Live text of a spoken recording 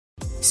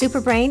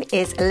Superbrain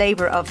is a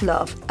labour of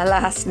love.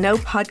 Alas, no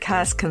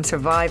podcast can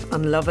survive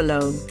on love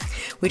alone.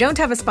 We don't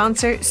have a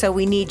sponsor, so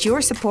we need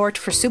your support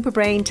for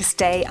Superbrain to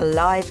stay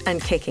alive and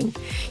kicking.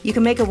 You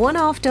can make a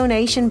one-off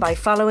donation by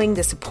following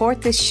the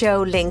Support This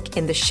Show link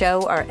in the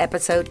show or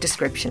episode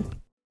description.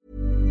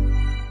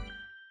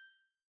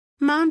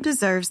 Mom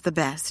deserves the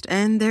best,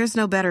 and there's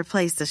no better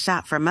place to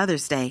shop for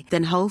Mother's Day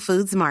than Whole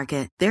Foods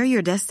Market. They're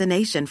your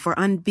destination for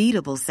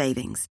unbeatable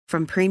savings,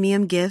 from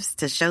premium gifts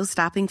to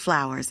show-stopping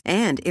flowers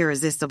and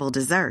irresistible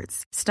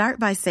desserts. Start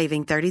by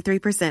saving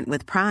 33%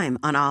 with Prime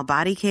on all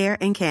body care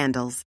and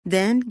candles.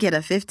 Then get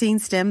a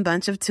 15-stem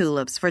bunch of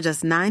tulips for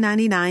just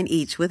 $9.99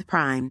 each with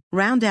Prime.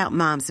 Round out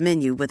Mom's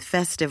menu with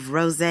festive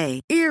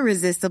rosé,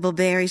 irresistible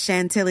berry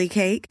chantilly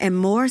cake, and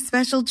more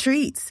special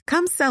treats.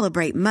 Come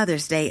celebrate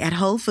Mother's Day at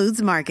Whole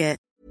Foods Market.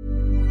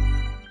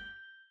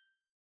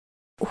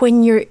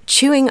 When you're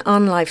chewing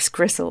on life's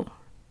gristle,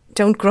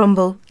 don't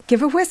grumble,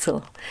 give a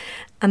whistle.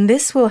 And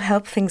this will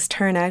help things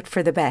turn out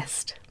for the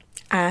best.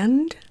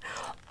 And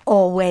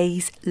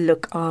always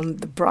look on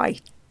the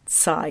bright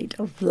side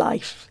of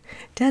life.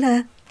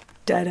 Da-da,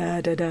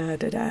 da-da, da-da,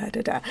 da-da,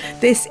 da-da.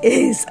 This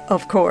is,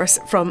 of course,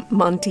 from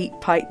Monty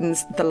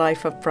Python's The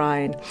Life of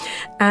Brian.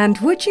 And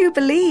would you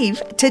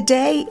believe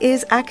today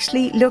is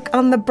actually Look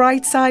on the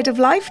Bright Side of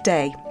Life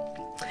Day?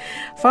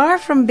 Far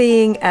from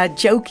being a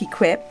jokey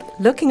quip,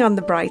 looking on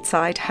the bright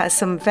side has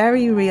some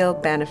very real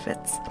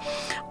benefits.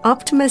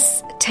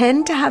 Optimists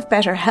tend to have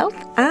better health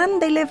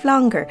and they live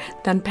longer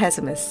than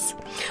pessimists.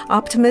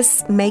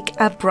 Optimists make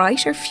a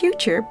brighter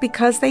future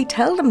because they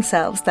tell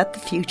themselves that the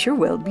future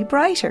will be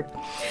brighter.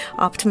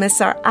 Optimists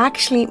are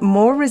actually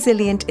more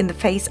resilient in the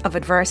face of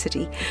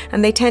adversity,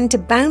 and they tend to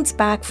bounce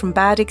back from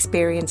bad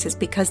experiences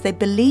because they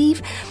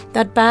believe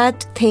that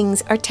bad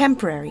things are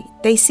temporary.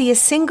 They see a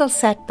single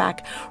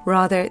setback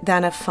rather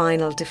than a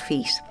final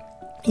defeat.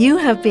 You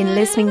have been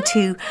listening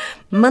to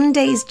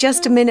Monday's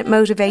Just a Minute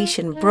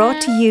Motivation,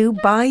 brought to you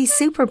by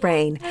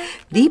Superbrain,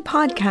 the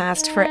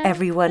podcast for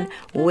everyone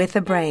with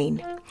a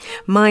brain.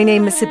 My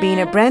name is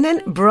Sabina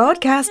Brennan,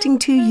 broadcasting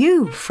to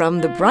you from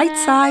the bright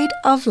side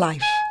of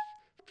life.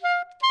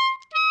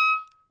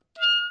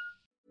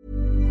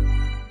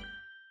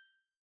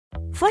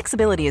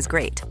 Flexibility is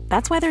great.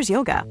 That's why there's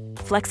yoga.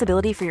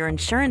 Flexibility for your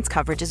insurance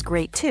coverage is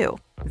great too.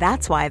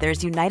 That's why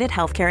there's United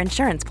Healthcare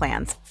Insurance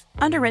Plans.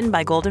 Underwritten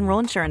by Golden Rule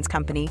Insurance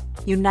Company,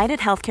 United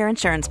Healthcare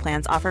Insurance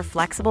Plans offer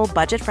flexible,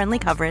 budget-friendly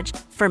coverage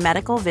for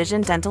medical,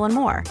 vision, dental, and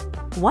more.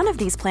 One of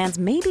these plans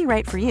may be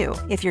right for you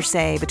if you're,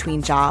 say,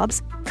 between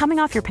jobs, coming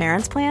off your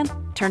parents' plan,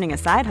 turning a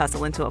side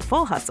hustle into a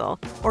full hustle,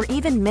 or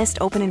even missed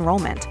open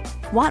enrollment.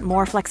 Want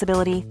more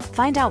flexibility?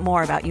 Find out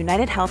more about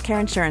United Healthcare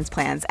Insurance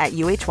Plans at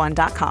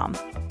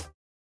uh1.com.